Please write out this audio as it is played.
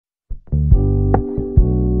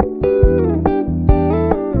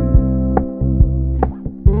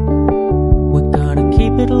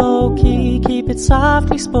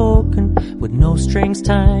softly spoken, with no strings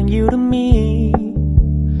tying you to me.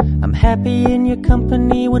 I'm happy in your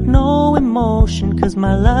company with no emotion, 'cause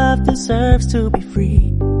my love deserves to be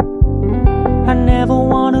free. I never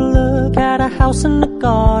wanna look at a house in the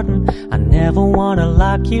garden, I never wanna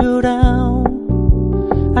lock you down.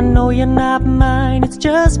 I know you're not mine, it's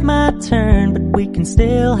just my turn, but we can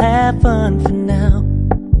still have fun for now.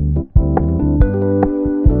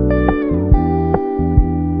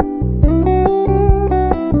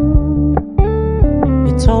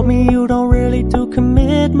 You told me you don't really do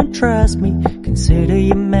commitment, trust me, consider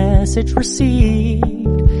your message received.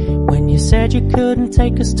 When you said you couldn't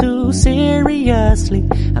take us too seriously,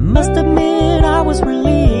 I must admit I was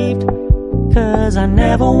relieved. 'Cause I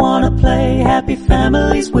never wanna play happy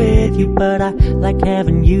families with you, but I like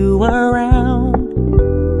having you around.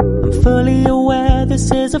 I'm fully aware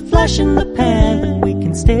this is a flash in the pan, but we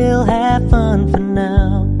can still have fun for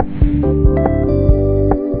now.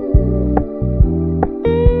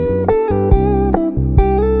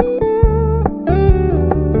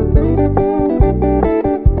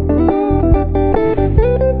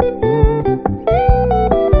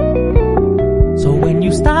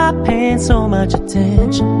 Stop paying so much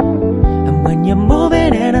attention, and when you're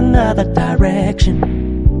moving in another direction,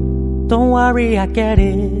 don't worry, I get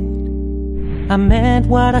it. I meant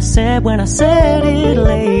what I said when I said it,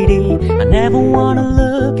 lady. I never wanna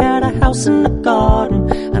look at a house in the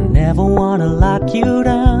garden, I never wanna lock you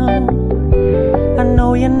down. I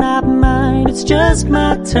know you're not mine, it's just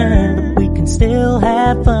my turn, but we can still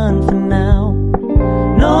have fun for now.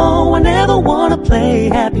 No, I never wanna play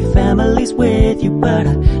happy families with you, but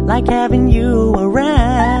I like having you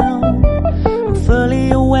around. I'm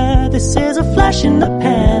fully aware this is a flash in the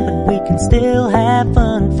pan, but we can still have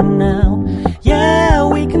fun for now. Yeah,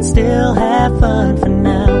 we can still have fun for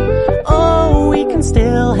now. Oh, we can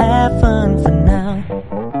still have fun for now.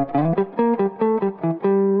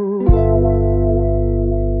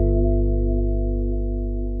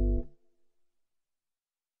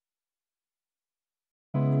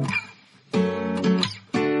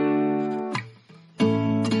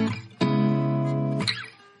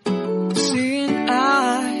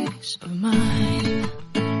 Of mine,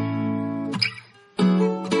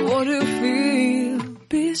 what do you feel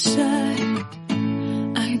beside?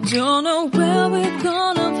 I don't know where we're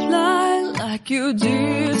gonna fly like you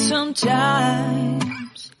did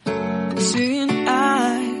sometimes. Seeing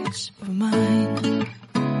eyes of mine.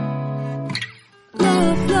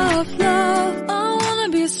 Love, love, love, I wanna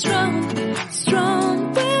be strong,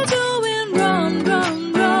 strong. We're doing wrong,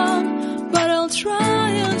 wrong, wrong, but I'll try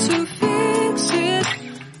to fix it.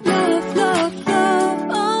 Love, love, love,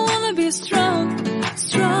 I wanna be strong,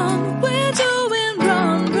 strong. We're doing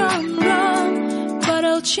wrong, wrong, wrong, but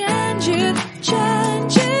I'll change it,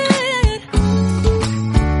 change it.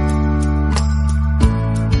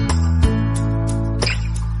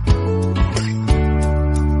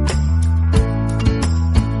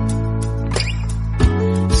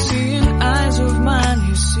 Seeing eyes of mine,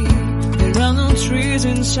 you see, there are no trees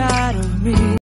inside of me.